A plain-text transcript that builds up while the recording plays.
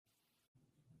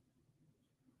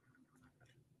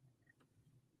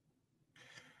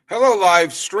Hello,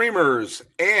 live streamers.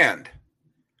 And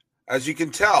as you can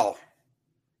tell,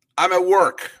 I'm at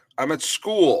work. I'm at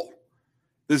school.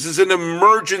 This is an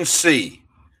emergency.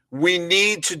 We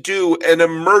need to do an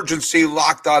emergency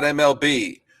Locked On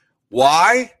MLB.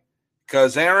 Why?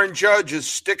 Because Aaron Judge is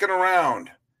sticking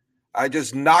around. I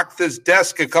just knocked this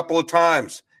desk a couple of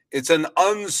times. It's an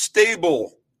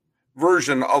unstable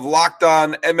version of Locked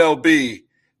On MLB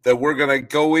that we're going to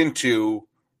go into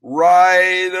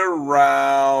right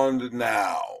around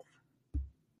now.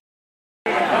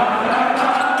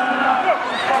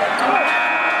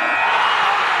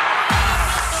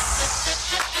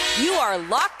 You are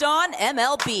Locked On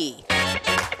MLB,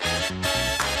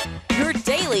 your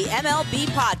daily MLB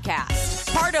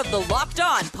podcast, part of the Locked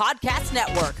On Podcast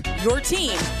Network, your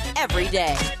team every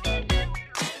day.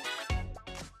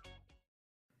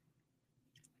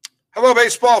 Hello,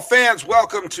 baseball fans.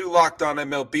 Welcome to Locked On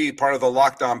MLB, part of the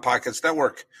Locked On Podcast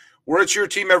Network, where it's your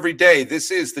team every day.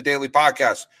 This is the daily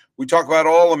podcast. We talk about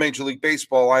all of Major League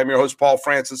Baseball. I am your host, Paul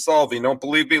Francis Sullivan. Don't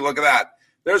believe me? Look at that.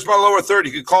 There's my lower third.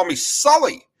 You can call me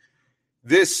Sully.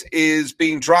 This is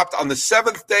being dropped on the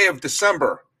 7th day of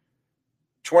December,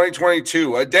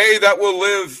 2022, a day that will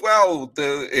live, well,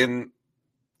 in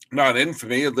not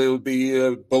infamy, it will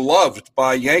be beloved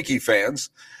by Yankee fans.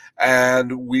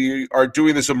 And we are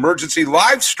doing this emergency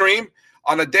live stream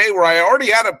on a day where I already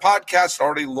had a podcast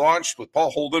already launched with Paul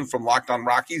Holden from Locked On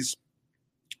Rockies.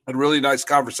 A really nice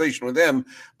conversation with him.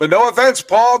 But no offense,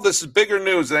 Paul, this is bigger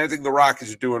news than anything the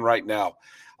Rockies are doing right now.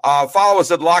 Follow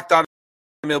us at Locked On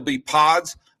MLB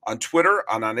Pods on Twitter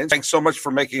and on Instagram. Thanks so much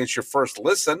for making us your first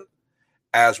listen,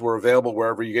 as we're available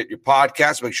wherever you get your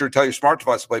podcasts. Make sure to tell your smart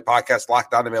device to play podcast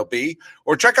Locked On MLB,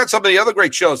 or check out some of the other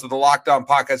great shows of the Locked On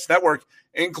Podcast Network,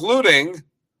 including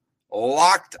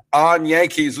Locked On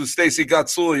Yankees with Stacey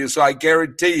Gotsulia. So I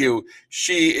guarantee you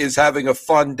she is having a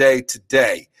fun day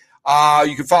today.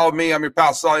 You can follow me. I'm your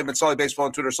pal Sully. I'm at Sully Baseball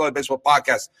on Twitter, Sully Baseball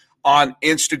Podcast on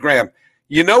Instagram.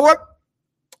 You know what?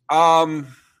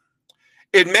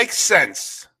 It makes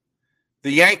sense.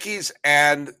 The Yankees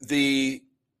and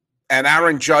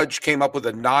Aaron Judge came up with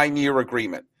a 9-year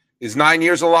agreement. Is 9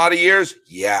 years a lot of years?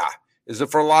 Yeah. Is it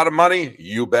for a lot of money?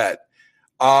 You bet.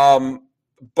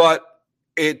 But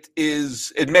it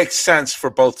makes sense for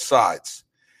both sides.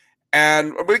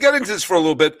 And we're going to get into this for a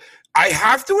little bit. I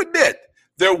have to admit,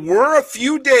 there were a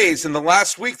few days in the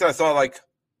last week that I thought, like,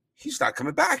 he's not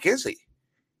coming back, is he?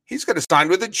 He's going to sign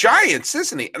with the Giants,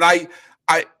 isn't he? And I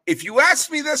if you asked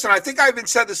me this, and I think I even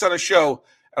said this on a show,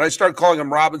 and I started calling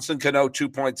him Robinson Cano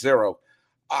 2.0,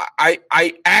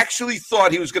 I actually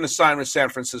thought he was going to sign with San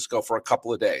Francisco for a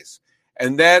couple of days.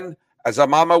 And then as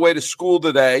I'm on my way to school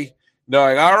today,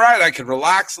 knowing, all right, I can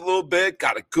relax a little bit,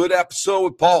 got a good episode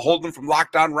with Paul Holden from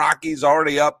Locked On Rockies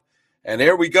already up, and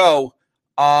here we go.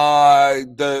 I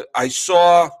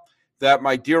saw that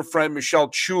my dear friend Michelle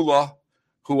Chula,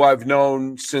 who I've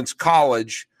known since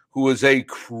college, who is a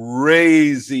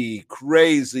crazy,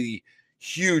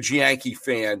 huge Yankee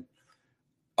fan,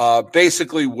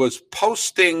 basically was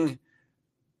posting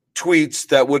tweets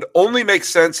that would only make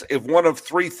sense if one of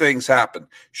three things happened.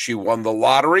 She won the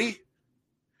lottery,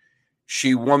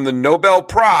 she won the Nobel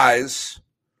Prize,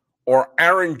 or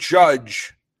Aaron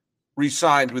Judge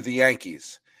re-signed with the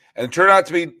Yankees. And it turned out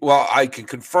to be, well, I can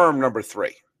confirm number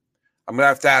three. I'm going to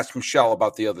have to ask Michelle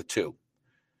about the other two.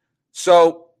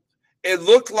 So it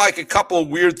looked like a couple of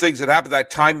weird things that happened. That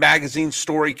Time magazine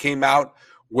story came out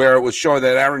where it was showing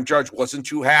that Aaron Judge wasn't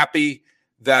too happy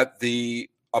that the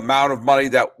amount of money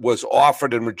that was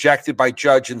offered and rejected by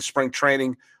Judge in spring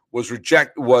training was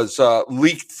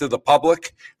leaked to the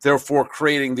public, therefore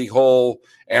creating the whole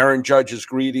Aaron Judge is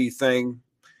greedy thing.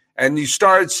 And you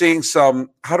started seeing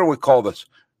some, how do we call this?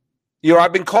 You know,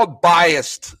 I've been called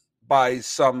biased by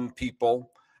some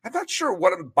people. I'm not sure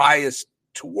what I'm biased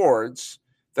towards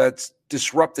that's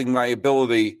disrupting my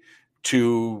ability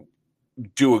to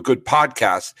do a good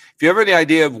podcast. If you have any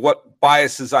idea of what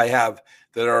biases I have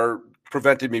that are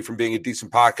preventing me from being a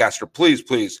decent podcaster,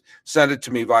 please send it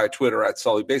to me via Twitter at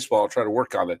Sully Baseball. I'll try to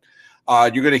work on it.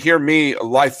 You're going to hear me, a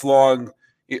lifelong,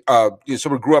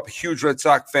 someone grew up a huge Red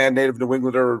Sox fan, native New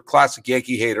Englander, classic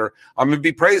Yankee hater. I'm going to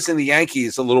be praising the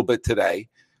Yankees a little bit today,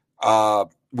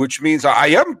 which means I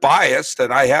am biased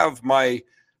and I have my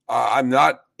I'm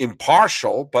not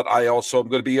impartial, but I also am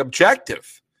going to be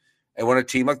objective. And when a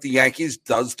team like the Yankees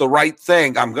does the right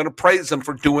thing, I'm going to praise them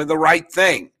for doing the right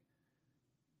thing.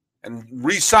 And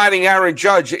re-signing Aaron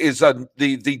Judge is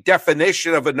the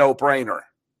definition of a no-brainer.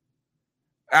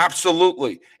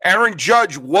 Absolutely. Aaron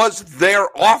Judge was their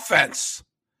offense.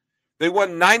 They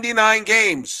won 99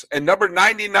 games, and number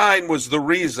 99 was the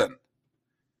reason.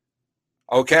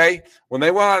 okay? When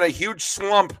they went on a huge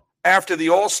slump after the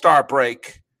All-Star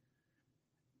break,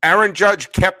 Aaron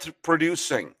Judge kept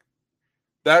producing.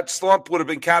 That slump would have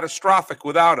been catastrophic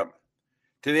without him.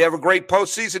 Did he have a great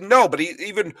postseason? No, but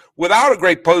even without a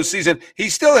great postseason, he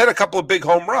still hit a couple of big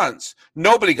home runs.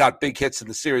 Nobody got big hits in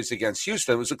the series against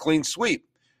Houston. It was a clean sweep.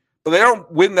 But they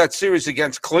don't win that series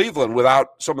against Cleveland without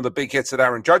some of the big hits that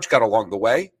Aaron Judge got along the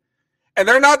way. And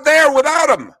they're not there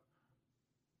without him.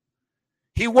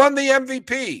 He won the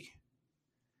MVP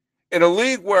in a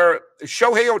league where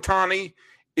Shohei Ohtani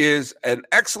is an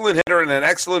excellent hitter and an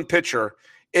excellent pitcher.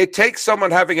 It takes someone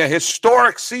having a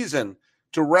historic season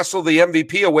to wrestle the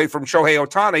MVP away from Shohei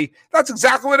Ohtani. That's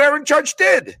exactly what Aaron Judge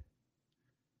did.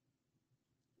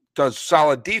 Does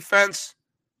solid defense,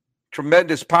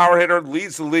 tremendous power hitter,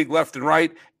 leads the league left and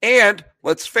right, and,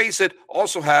 let's face it,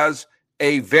 also has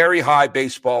a very high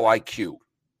baseball IQ.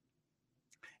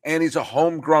 And he's a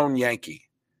homegrown Yankee.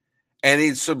 And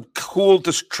he's some cool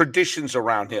traditions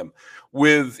around him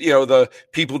with, the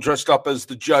people dressed up as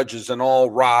the judges and all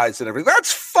rise and everything.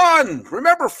 That's fun.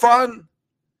 Remember fun?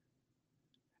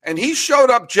 And he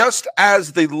showed up just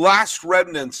as the last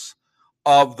remnants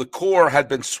of the core had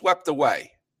been swept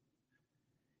away.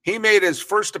 He made his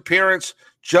first appearance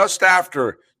just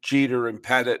after Jeter and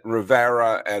Pettit and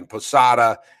Rivera and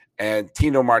Posada and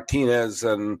Tino Martinez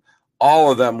and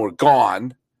all of them were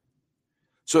gone.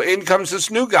 So in comes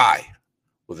this new guy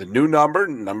with a new number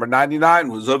 99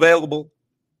 was available.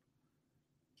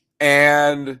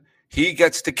 And he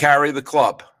gets to carry the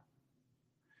club.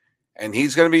 And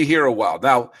he's going to be here a while.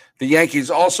 Now, the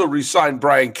Yankees also re-signed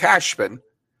Brian Cashman.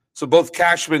 So both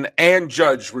Cashman and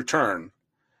Judge return.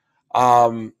 If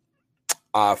I'm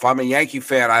a Yankee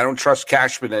fan, I don't trust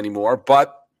Cashman anymore.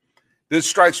 But this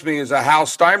strikes me as a Hal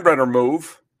Steinbrenner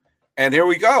move. And here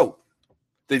we go.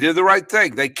 They did the right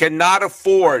thing. They cannot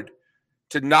afford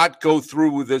to not go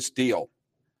through with this deal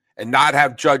and not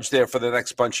have Judge there for the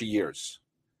next bunch of years.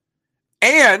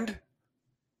 And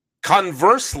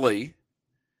conversely,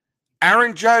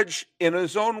 Aaron Judge, in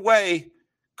his own way,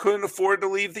 couldn't afford to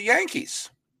leave the Yankees.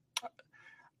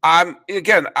 I'm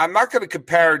not going to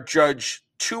compare Judge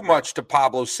too much to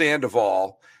Pablo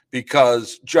Sandoval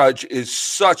because Judge is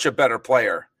such a better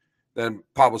player than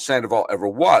Pablo Sandoval ever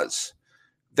was.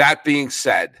 That being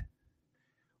said,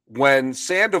 when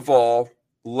Sandoval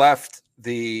left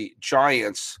the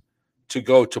Giants to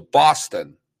go to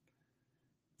Boston,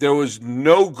 there was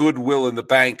no goodwill in the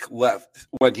bank left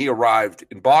when he arrived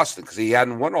in Boston because he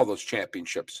hadn't won all those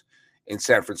championships in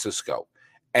San Francisco.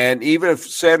 And even if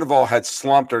Sandoval had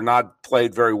slumped or not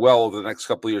played very well over the next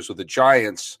couple of years with the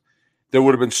Giants, there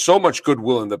would have been so much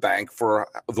goodwill in the bank for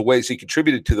the ways he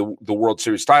contributed to the World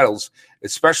Series titles,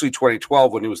 especially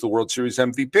 2012 when he was the World Series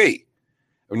MVP.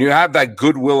 When you have that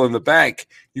goodwill in the bank,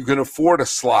 you can afford a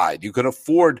slide. You can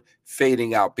afford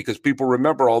fading out because people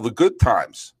remember all the good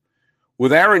times.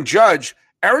 With Aaron Judge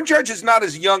is not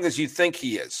as young as you think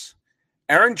he is.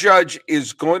 Aaron Judge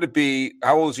is going to be,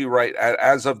 how old is he right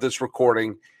as of this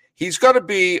recording? He's going to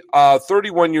be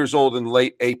 31 years old in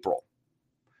late April,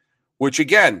 which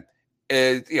again,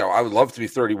 I would love to be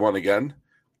 31 again,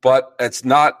 but it's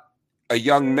not a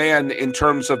young man in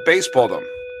terms of baseballdom.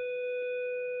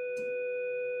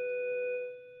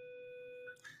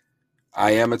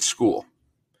 I am at school.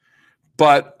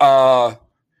 But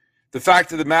the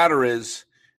fact of the matter is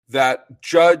that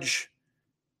Judge,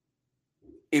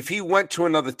 if he went to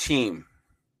another team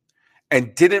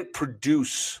and didn't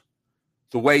produce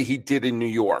the way he did in New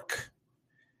York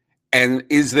and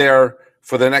is there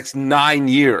for the next 9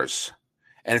 years,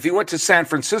 and if he went to San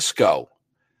Francisco,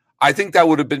 I think that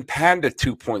would have been Panda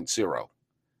 2.0,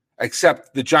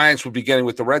 except the Giants would be getting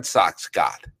what the Red Sox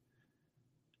got.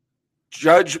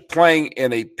 Judge playing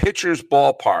in a pitcher's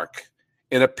ballpark,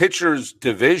 in a pitcher's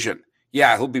division,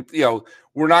 yeah, he'll be,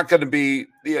 we're not going to be,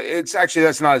 it's actually,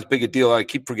 that's not as big a deal. I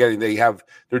keep forgetting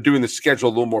they're doing the schedule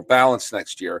a little more balanced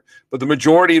next year, but the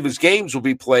majority of his games will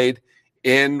be played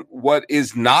in what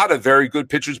is not a very good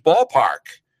pitcher's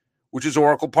ballpark, which is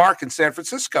Oracle Park in San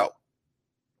Francisco.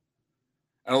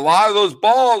 And a lot of those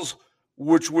balls,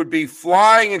 which would be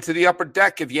flying into the upper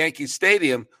deck of Yankee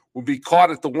Stadium, will be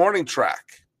caught at the warning track.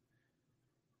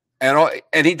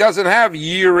 And he doesn't have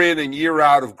year in and year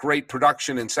out of great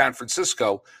production in San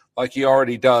Francisco like he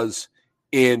already does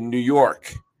in New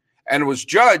York. And it was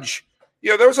Judge,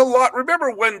 there was a lot. Remember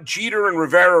when Jeter and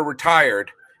Rivera retired,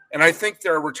 and I think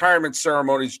their retirement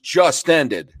ceremonies just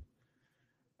ended.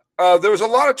 There was a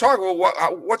lot of talk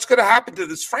about what's going to happen to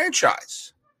this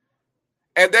franchise.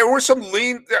 And there were some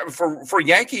lean, for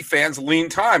Yankee fans, lean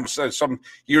times. Some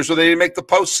years where they didn't make the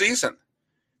postseason.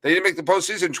 They didn't make the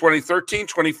postseason in 2013,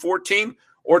 2014.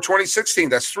 or 2016.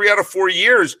 That's 3 out of 4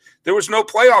 years. There was no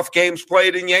playoff games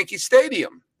played in Yankee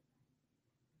Stadium.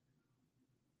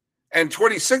 And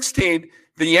 2016,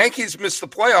 the Yankees missed the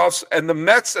playoffs, and the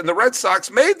Mets and the Red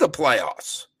Sox made the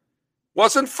playoffs.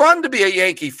 Wasn't fun to be a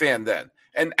Yankee fan then.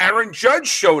 And Aaron Judge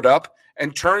showed up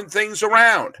and turned things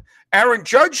around. Aaron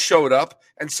Judge showed up,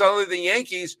 and suddenly the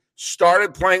Yankees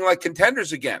started playing like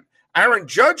contenders again. Aaron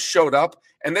Judge showed up,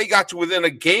 and they got to within a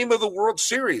game of the World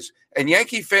Series. And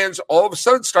Yankee fans all of a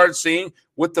sudden started seeing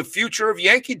what the future of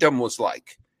Yankeedom was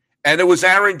like. And it was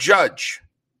Aaron Judge.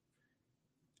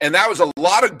 And that was a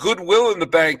lot of goodwill in the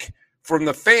bank from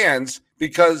the fans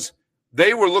because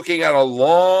they were looking at a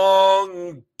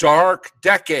long, dark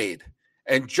decade.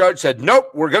 And Judge said, nope,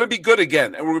 we're going to be good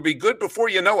again. And we're going to be good before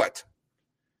you know it.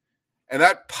 And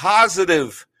that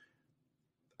positive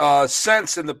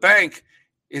sense in the bank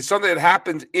is something that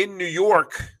happened in New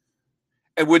York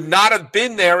and would not have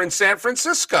been there in San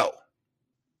Francisco.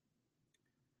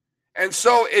 And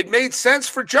so it made sense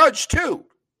for Judge, too.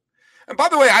 And by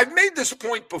the way, I've made this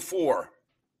point before,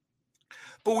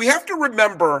 but we have to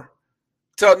remember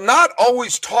to not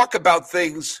always talk about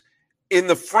things in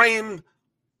the frame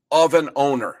of an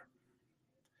owner.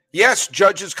 Yes,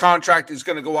 Judge's contract is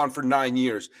going to go on for 9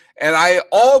 years, and I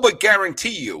all but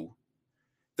guarantee you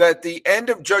that at the end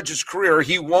of Judge's career,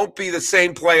 he won't be the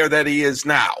same player that he is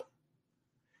now.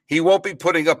 He won't be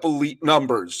putting up elite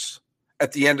numbers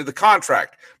at the end of the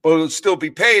contract, but he'll still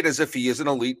be paid as if he is an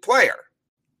elite player.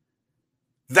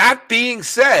 That being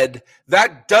said,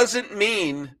 that doesn't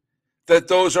mean that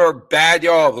those are bad.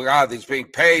 Oh, God, he's being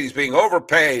paid. He's being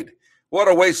overpaid. What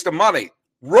a waste of money.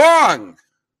 Wrong.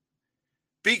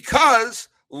 Because,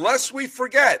 lest we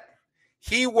forget,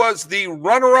 he was the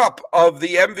runner-up of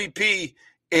the MVP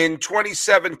in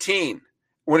 2017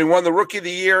 when he won the Rookie of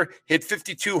the Year, hit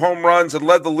 52 home runs, and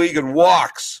led the league in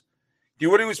walks. Do you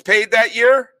know what he was paid that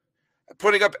year?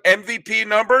 Putting up MVP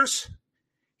numbers?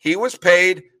 He was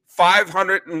paid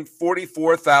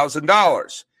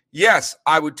 $544,000. Yes,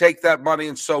 I would take that money,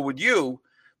 and so would you,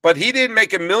 but he didn't make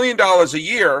 $1 million a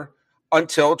year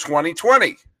until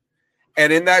 2020.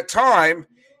 And in that time,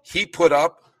 he put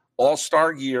up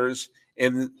all-star years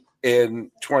in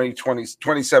 2020,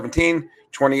 2017,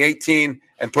 2018,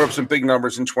 and put up some big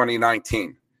numbers in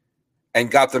 2019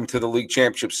 and got them to the League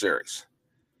Championship Series.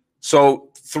 So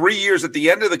 3 years at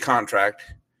the end of the contract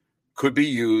could be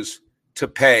used to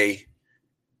pay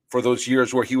for those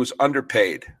years where he was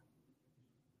underpaid.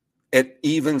 It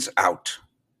evens out.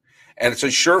 And it's a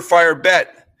surefire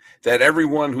bet that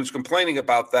everyone who's complaining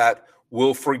about that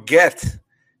will forget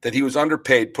that he was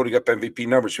underpaid putting up MVP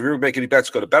numbers. If you're going to make any bets,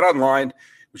 go to BetOnline,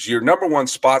 which is your number one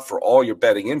spot for all your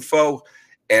betting info.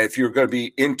 And if you're going to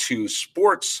be into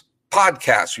sports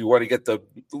podcasts, you want to get the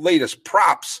latest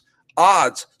props,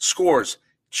 odds, scores,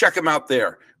 check them out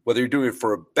there. Whether you're doing it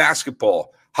for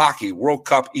basketball, hockey, World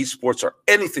Cup, esports, or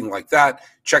anything like that,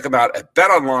 check them out at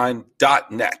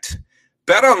betonline.net.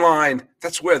 BetOnline,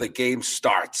 that's where the game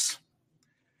starts.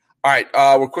 All right,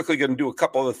 we're quickly going to do a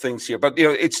couple other things here, but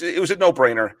it was a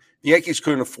no-brainer. The Yankees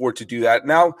couldn't afford to do that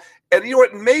now, and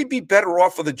it may be better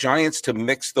off for the Giants to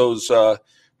mix those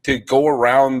to go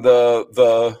around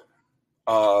the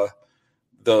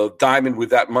diamond with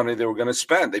that money they were going to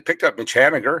spend. They picked up Mitch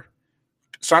Haniger,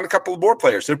 signed a couple of more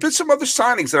players. There have been some other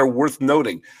signings that are worth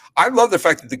noting. I love the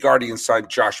fact that the Guardians signed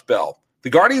Josh Bell.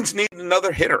 The Guardians need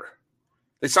another hitter.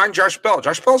 They signed Josh Bell.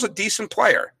 Josh Bell's a decent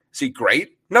player. Is he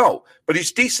great? No, but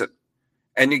he's decent.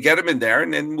 And you get him in there,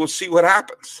 and then we'll see what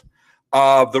happens.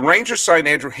 The Rangers signed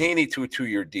Andrew Heaney to a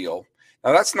 2-year deal.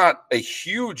 Now, that's not a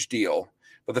huge deal,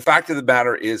 but the fact of the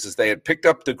matter is they had picked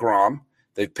up DeGrom.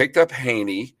 They picked up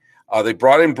Heaney. They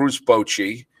brought in Bruce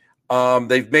Bochy.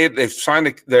 They've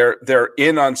signed. They're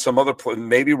in on some other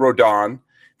maybe Rodon.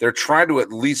 They're trying to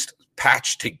at least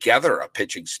patch together a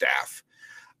pitching staff.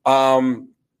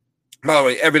 By the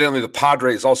way, evidently the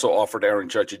Padres also offered Aaron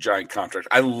Judge a giant contract.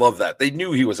 I love that. They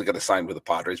knew he wasn't going to sign with the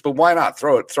Padres, but why not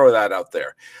throw that out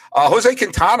there? Jose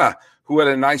Quintana, who had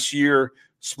a nice year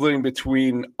splitting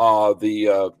between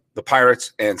the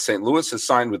Pirates and St. Louis, has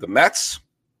signed with the Mets.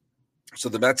 So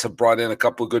the Mets have brought in a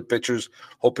couple of good pitchers,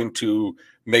 hoping to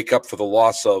make up for the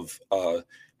loss of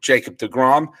Jacob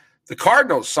DeGrom. The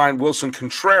Cardinals signed Wilson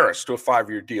Contreras to a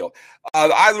 5-year deal.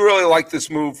 I really like this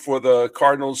move for the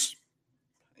Cardinals.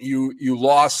 You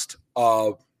lost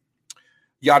Yadier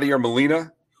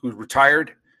Molina, who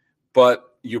retired,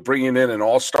 but you're bringing in an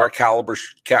all-star caliber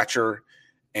catcher,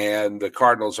 and the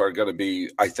Cardinals are going to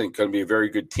be, I think, a very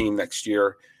good team next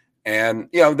year. And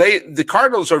the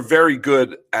Cardinals are very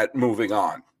good at moving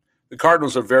on. The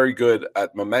Cardinals are very good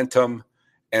at momentum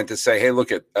and to say, hey,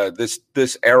 look at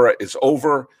this era is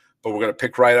over. but we're going to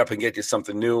pick right up and get you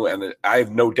something new. And I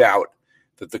have no doubt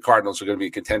that the Cardinals are going to be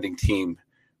a contending team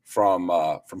from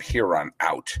here on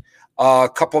out. A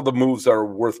couple of the moves that are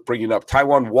worth bringing up.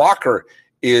 Taijuan Walker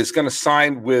is going to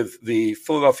sign with the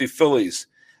Philadelphia Phillies.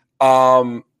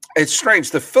 It's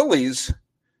strange. The Phillies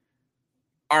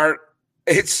I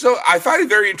find it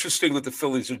very interesting what the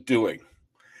Phillies are doing.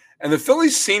 And the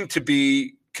Phillies seem to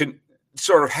be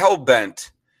sort of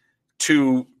hell-bent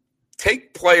to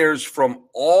take players from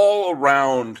all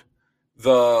around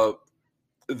the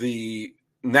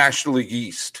National League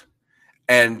East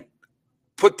and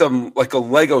put them like a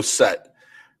Lego set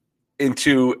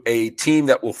into a team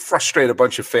that will frustrate a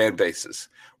bunch of fan bases,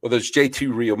 whether it's JT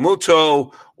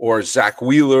Realmuto or Zach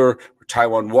Wheeler or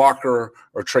Taijuan Walker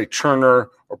or Trey Turner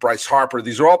or Bryce Harper.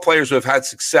 These are all players who have had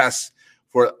success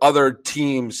for other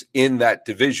teams in that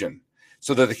division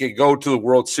so that they can go to the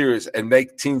World Series and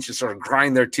make teams just sort of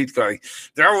grind their teeth going,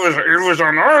 it was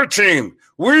on our team.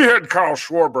 We had Kyle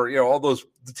Schwarber. All those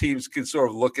teams can sort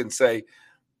of look and say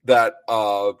that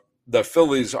the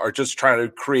Phillies are just trying to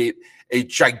create a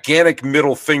gigantic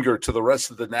middle finger to the rest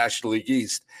of the National League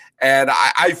East. And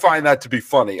I find that to be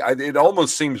funny. It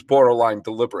almost seems borderline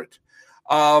deliberate.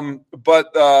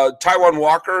 But Taijuan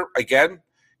Walker, again,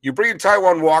 you bring in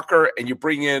Taijuan Walker and you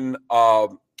bring in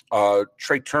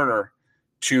Trey Turner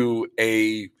to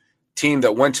a team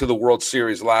that went to the World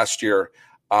Series last year.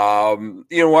 You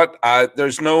know what?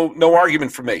 There's no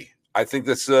argument for me. I think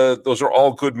those are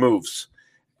all good moves.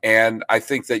 And I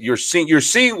think that you're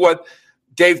seeing what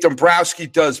Dave Dombrowski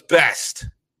does best,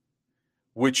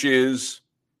 which is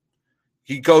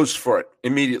he goes for it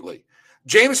immediately.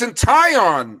 Jameson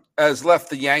Taillon has left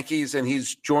the Yankees and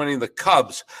he's joining the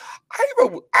Cubs.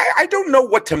 I don't know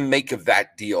what to make of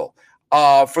that deal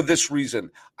for this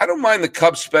reason. I don't mind the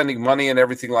Cubs spending money and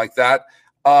everything like that.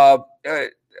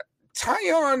 Taillon,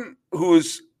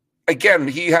 who's again,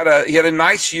 he had a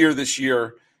nice year this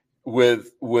year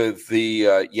with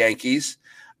the Yankees.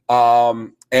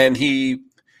 And he,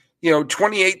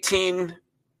 2017,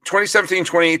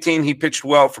 2018, he pitched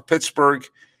well for Pittsburgh.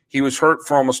 He was hurt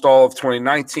for almost all of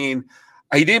 2019.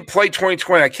 He didn't play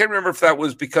 2020. I can't remember if that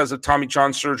was because of Tommy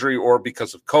John surgery or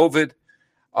because of COVID.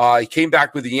 He came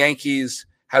back with the Yankees,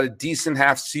 had a decent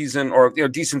half season or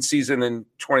decent season in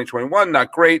 2021.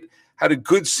 Not great. Had a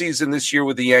good season this year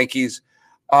with the Yankees.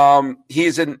 He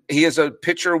is a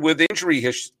pitcher with injury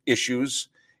issues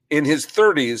in his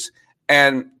 30s,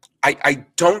 and I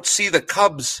don't see the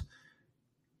Cubs,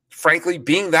 frankly,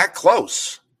 being that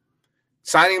close,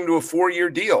 signing him to a 4-year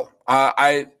deal.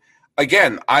 I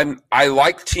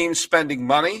like teams spending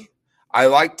money. I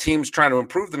like teams trying to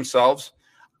improve themselves.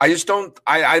 I just don't.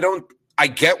 I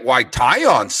get why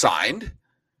Taillon signed.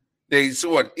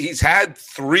 He's had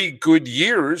 3 good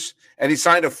years, and he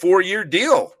signed a 4-year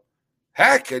deal.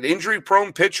 Heck, an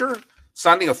injury-prone pitcher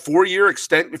signing a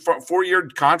 4-year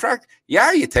contract.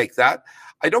 Yeah, you take that.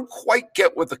 I don't quite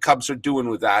get what the Cubs are doing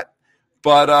with that,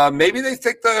 but maybe they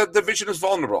think the division is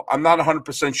vulnerable. I'm not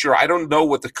 100% sure. I don't know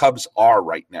what the Cubs are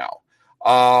right now.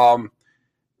 Adam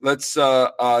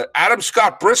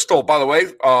Scott Bristol, by the way,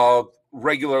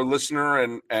 regular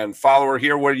listener and follower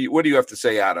here. What do you have to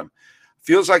say, Adam?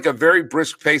 Feels like a very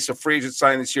brisk pace of free agent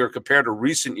signing this year compared to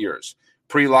recent years,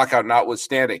 pre-lockout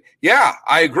notwithstanding. Yeah,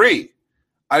 I agree,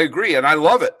 and I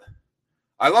love it.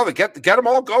 Get them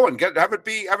all going. Have it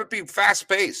be fast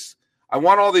pace. I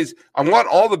want all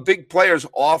the big players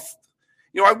off.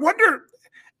 I wonder,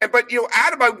 but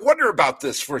Adam, I wonder about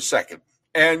this for a second,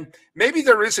 and maybe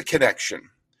there is a connection.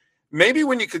 Maybe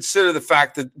when you consider the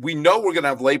fact that we know we're going to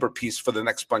have labor peace for the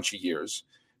next bunch of years,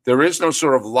 there is no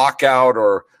sort of lockout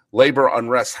or labor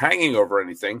unrest hanging over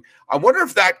anything. I wonder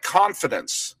if that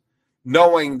confidence,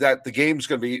 knowing that the game's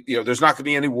going to be, there's not going to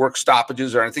be any work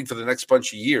stoppages or anything for the next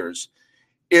bunch of years,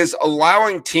 is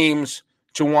allowing teams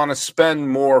to want to spend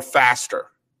more faster.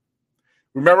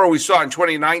 Remember, we saw in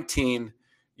 2019,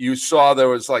 you saw there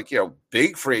was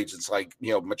big free agents like,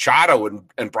 Machado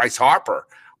and Bryce Harper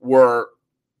were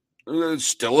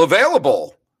still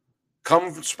available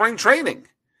come spring training.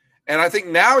 And I think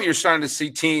now you're starting to see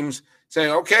teams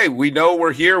saying, okay, we know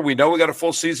we're here. We know we got a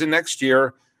full season next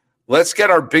year. Let's get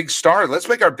our big start. Let's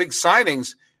make our big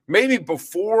signings maybe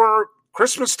before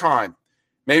Christmas time.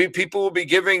 Maybe people will be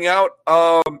giving out,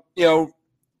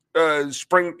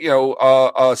 spring,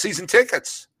 season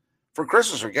tickets for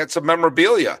Christmas, or get some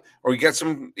memorabilia, or get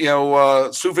some,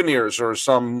 souvenirs or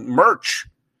some merch,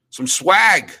 some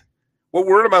swag. What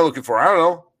word am I looking for? I don't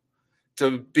know.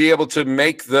 To be able to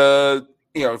make the,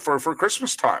 for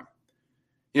Christmas time.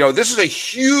 This is a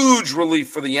huge relief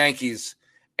for the Yankees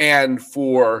and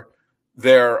for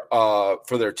their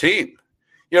team.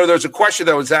 There's a question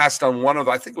that was asked on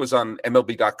I think it was on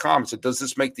MLB.com. It said, does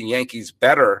this make the Yankees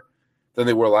better than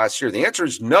they were last year? The answer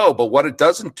is no, but what it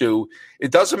doesn't do,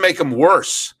 it doesn't make them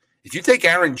worse. If you take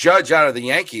Aaron Judge out of the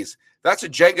Yankees, that's a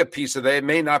Jenga piece that they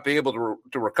may not be able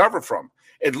to recover from.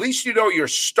 At least you're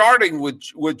starting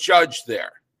with Judge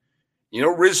there.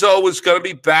 Rizzo is going to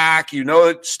be back.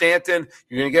 That Stanton,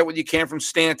 you're going to get what you can from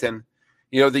Stanton.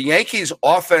 The Yankees'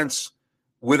 offense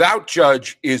without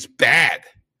Judge is bad.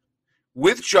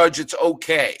 With Judge, it's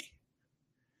okay.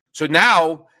 So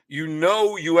now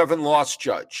you haven't lost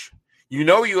Judge.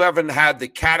 You haven't had the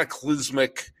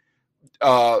cataclysmic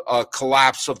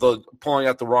collapse of the pulling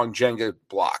out the wrong Jenga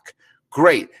block.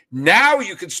 Great. Now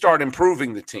you can start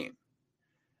improving the team.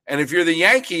 And if you're the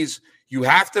Yankees, you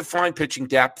have to find pitching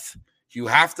depth. You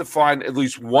have to find at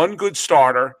least one good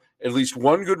starter, at least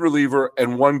one good reliever,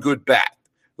 and one good bat.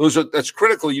 That's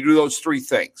critical. You do those three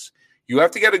things. You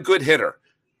have to get a good hitter.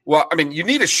 Well, you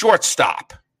need a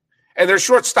shortstop, and there's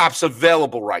shortstops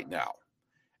available right now.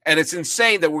 And it's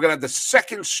insane that we're going to have the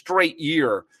second straight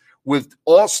year with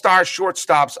all-star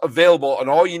shortstops available, and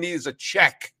all you need is a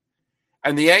check.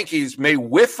 And the Yankees may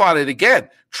whiff on it again.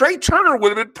 Trey Turner would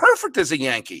have been perfect as a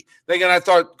Yankee. Then I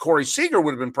thought Corey Seager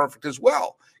would have been perfect as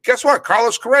well. Guess what?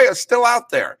 Carlos Correa is still out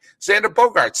there. Xander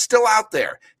Bogaerts still out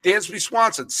there. Dansby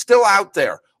Swanson still out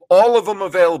there. All of them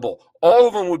available. All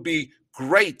of them would be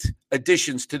great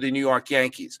additions to the New York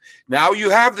Yankees. Now you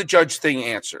have the Judge thing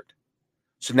answered.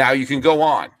 So now you can go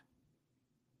on.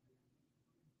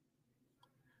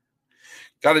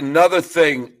 Got another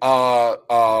thing.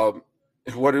 What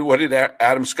did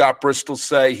Adam Scott Bristol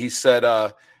say? He said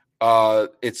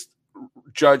it's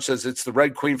Judge says it's the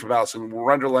Red Queen from Alice in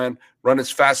Wonderland. Run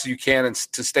as fast as you can and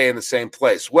to stay in the same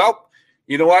place. Well,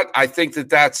 you know what? I think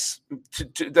that's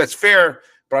fair,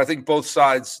 but I think both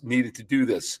sides needed to do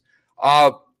this.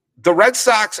 The Red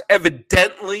Sox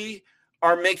evidently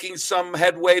are making some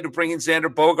headway to bringing Xander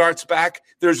Bogaerts back.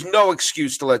 There's no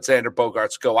excuse to let Xander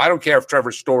Bogaerts go. I don't care if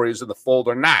Trevor Story is in the fold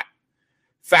or not.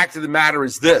 Fact of the matter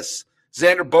is this.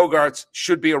 Xander Bogaerts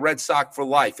should be a Red Sox for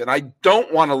life, and I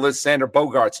don't want to list Xander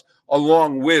Bogaerts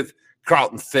along with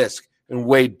Carlton Fisk and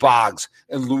Wade Boggs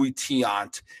and Louis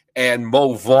Tiant and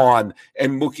Mo Vaughn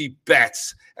and Mookie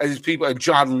Betts as people, and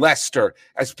John Lester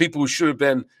as people who should have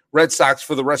been Red Sox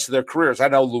for the rest of their careers. I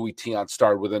know Louis Tiant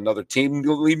started with another team.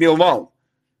 Leave me alone.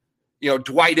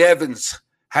 Dwight Evans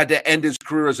had to end his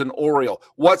career as an Oriole.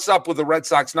 What's up with the Red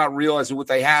Sox not realizing what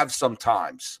they have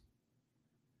sometimes?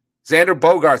 Xander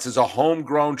Bogaerts is a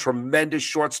homegrown, tremendous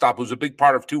shortstop who's a big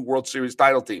part of 2 World Series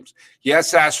title teams.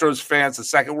 Yes, Astros fans, the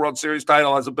second World Series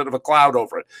title has a bit of a cloud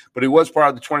over it, but he was part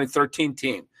of the 2013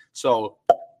 team. So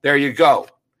there you go.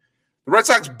 The Red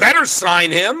Sox better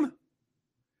sign him.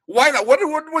 Why not?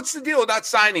 What's the deal with not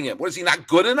signing him? Is he not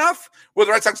good enough? Well,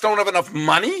 the Red Sox don't have enough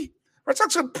money? The Red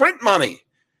Sox can print money.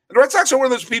 And the Red Sox are one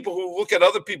of those people who look at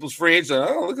other people's free agents and,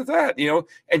 oh, look at that,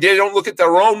 and they don't look at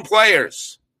their own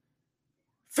players.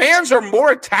 Fans are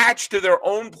more attached to their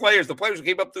own players, the players who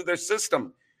came up through their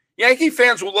system. Yankee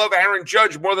fans will love Aaron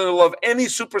Judge more than they love any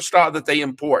superstar that they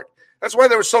import. That's why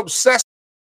they were so obsessed.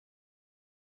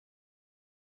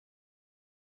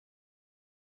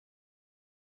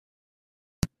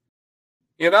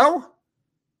 Uh-oh,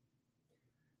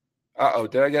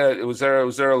 did I get it? Was there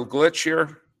a glitch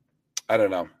here? I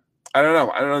don't know. I don't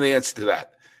know the answer to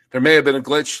that. There may have been a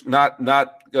glitch, not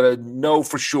going to know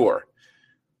for sure.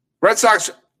 Red Sox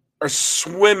are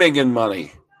swimming in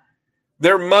money.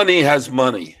 Their money has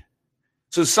money.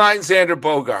 So sign Xander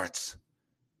Bogaerts.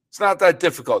 It's not that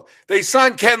difficult. They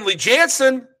signed Kenley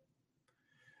Jansen.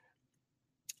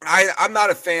 I'm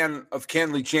not a fan of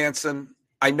Kenley Jansen.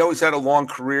 I know he's had a long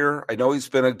career. I know he's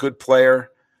been a good player.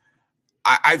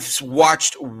 I've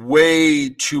watched way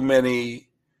too many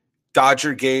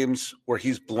Dodger games where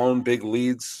he's blown big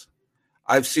leads.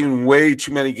 I've seen way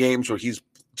too many games where he's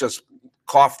just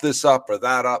coughed this up or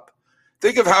that up.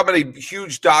 Think of how many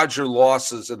huge Dodger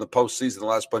losses in the postseason the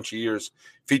last bunch of years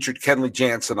featured Kenley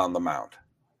Jansen on the mound.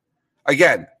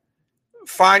 Again,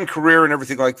 fine career and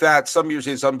everything like that. Some years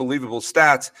he has unbelievable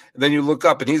stats, and then you look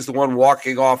up and he's the one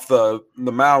walking off the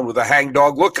mound with a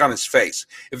hangdog look on his face.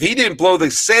 If he didn't blow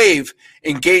the save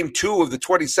in Game 2 of the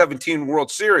 2017 World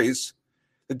Series,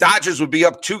 the Dodgers would be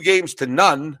up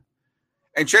 2-0,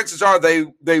 and chances are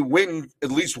they win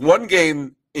at least one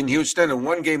game in Houston and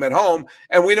one game at home,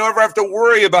 and we never have to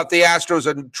worry about the Astros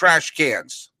and trash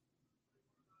cans.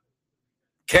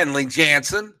 Kenley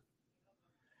Jansen.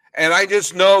 And I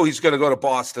just know he's going to go to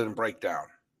Boston and break down.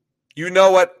 You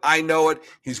know it. I know it.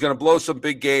 He's going to blow some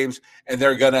big games, and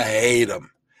they're going to hate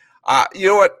him. You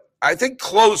know what? I think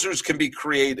closers can be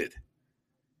created.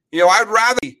 I'd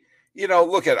rather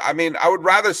look at, I would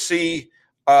rather see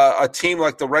a team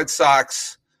like the Red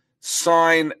Sox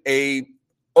sign a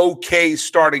okay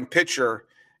starting pitcher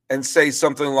and say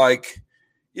something like,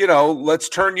 let's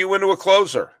turn you into a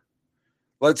closer.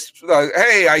 Let's,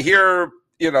 hey, I hear,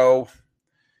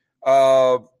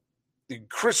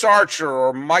 Chris Archer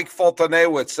or Mike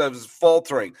Foltynewicz is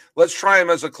faltering. Let's try him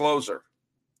as a closer.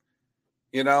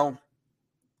 I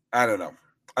don't know.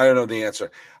 I don't know the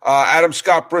answer. Adam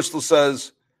Scott Bristol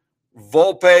says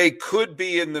Volpe could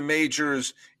be in the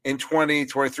majors in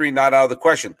 2023, not out of the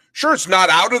question. Sure, it's not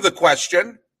out of the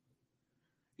question.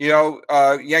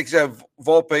 Yankees have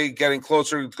Volpe getting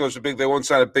closer big. They won't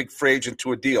sign a big free agent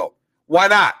to a deal. Why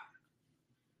not?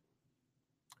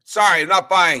 Sorry, I'm not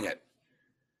buying it.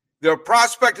 Their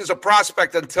prospect is a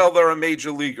prospect until they're a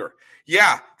major leaguer.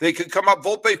 Yeah, they could come up.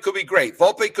 Volpe could be great.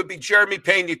 Volpe could be Jeremy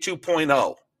Pena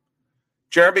 2.0.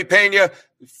 Jeremy Pena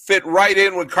fit right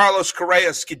in when Carlos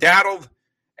Correa skedaddled,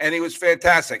 and he was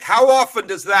fantastic. How often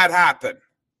does that happen?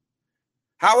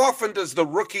 How often does the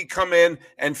rookie come in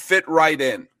and fit right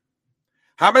in?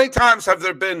 How many times have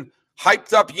there been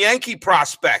hyped up Yankee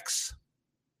prospects?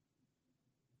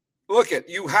 Look at,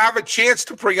 you have a chance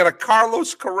to bring in a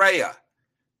Carlos Correa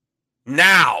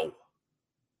now,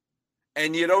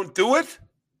 and you don't do it?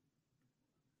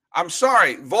 I'm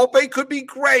sorry. Volpe could be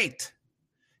great.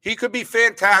 He could be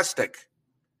fantastic.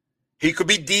 He could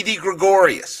be Didi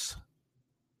Gregorius.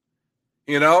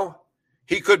 He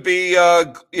could be,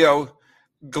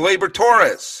 Gleyber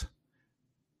Torres.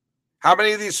 How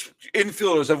many of these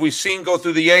infielders have we seen go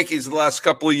through the Yankees in the last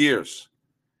couple of years?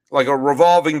 Like a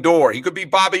revolving door. He could be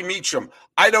Bobby Meacham.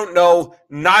 I don't know.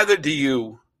 Neither do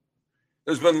you.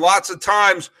 There's been lots of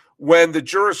times when the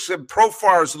Juris and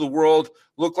Profars of the world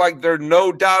look like they're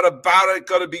no doubt about it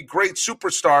going to be great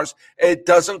superstars. It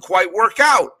doesn't quite work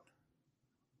out.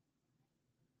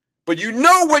 But you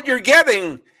know what you're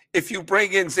getting if you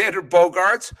bring in Xander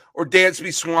Bogaerts or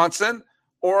Dansby Swanson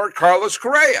or Carlos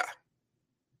Correa.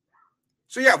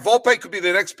 So, yeah, Volpe could be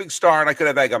the next big star, and I could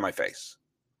have egg on my face.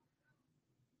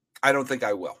 I don't think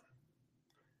I will.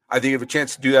 I think you have a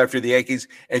chance to do that if you're the Yankees.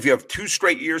 And if you have 2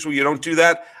 straight years where you don't do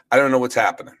that, I don't know what's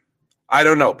happening. I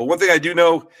don't know. But one thing I do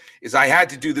know is I had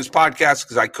to do this podcast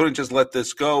because I couldn't just let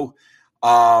this go.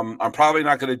 I'm probably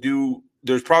not going to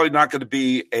there's probably not going to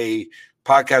be a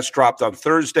podcast dropped on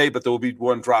Thursday, but there will be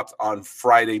one dropped on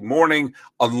Friday morning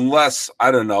unless,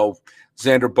 I don't know,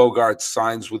 Xander Bogaerts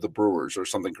signs with the Brewers or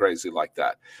something crazy like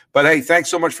that. But, hey, thanks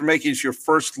so much for making this your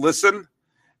first listen.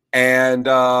 And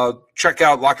check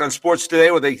out Locked On Sports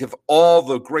Today, where they give all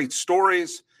the great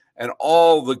stories and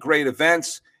all the great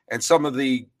events and some of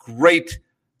the great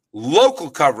local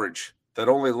coverage that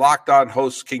only Locked On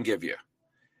hosts can give you.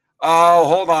 Oh,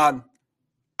 hold on.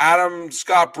 Adam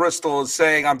Scott Bristol is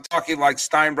saying, I'm talking like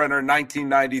Steinbrenner in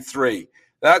 1993.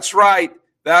 That's right.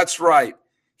 That's right.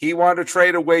 He wanted to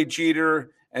trade away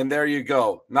Jeter, and there you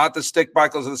go. Not the Stick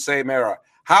Michaels of the same era.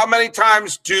 How many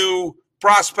times do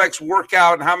prospects work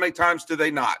out, and how many times do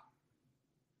they not?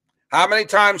 How many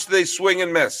times do they swing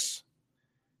and miss?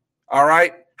 All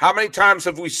right? How many times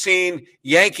have we seen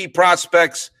Yankee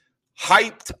prospects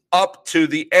hyped up to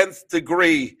the nth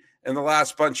degree in the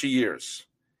last bunch of years?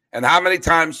 And how many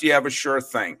times do you have a sure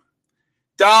thing?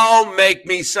 Don't make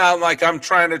me sound like I'm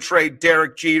trying to trade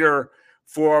Derek Jeter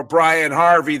for Brian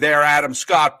Harvey there, Adam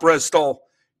Scott Bristol.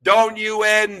 Don't you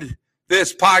end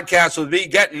this podcast with me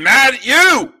getting mad at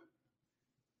you.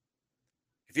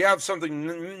 If you have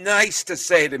something nice to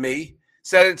say to me,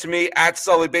 send it to me at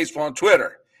Sully Baseball on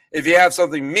Twitter. If you have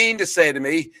something mean to say to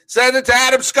me, send it to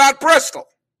Adam Scott Bristol.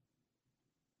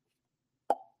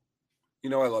 You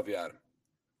know I love you, Adam.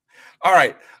 All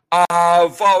right.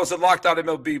 Follow us at Locked On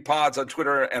MLB Pods on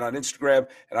Twitter and on Instagram.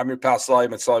 And I'm your pal Sully.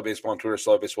 I'm at Sully Baseball on Twitter,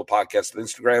 Sully Baseball Podcast on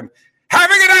Instagram.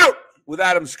 Having it out with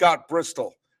Adam Scott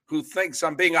Bristol, who thinks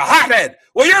I'm being a hothead.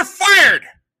 Well, you're fired.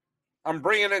 I'm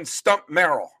bringing in Stump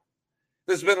Merrill.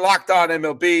 This has been Locked On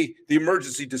MLB, the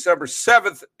emergency December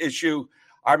 7th issue.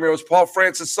 I'm your host, Paul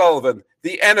Francis Sullivan,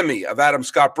 the enemy of Adam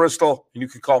Scott Bristol, and you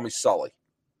can call me Sully.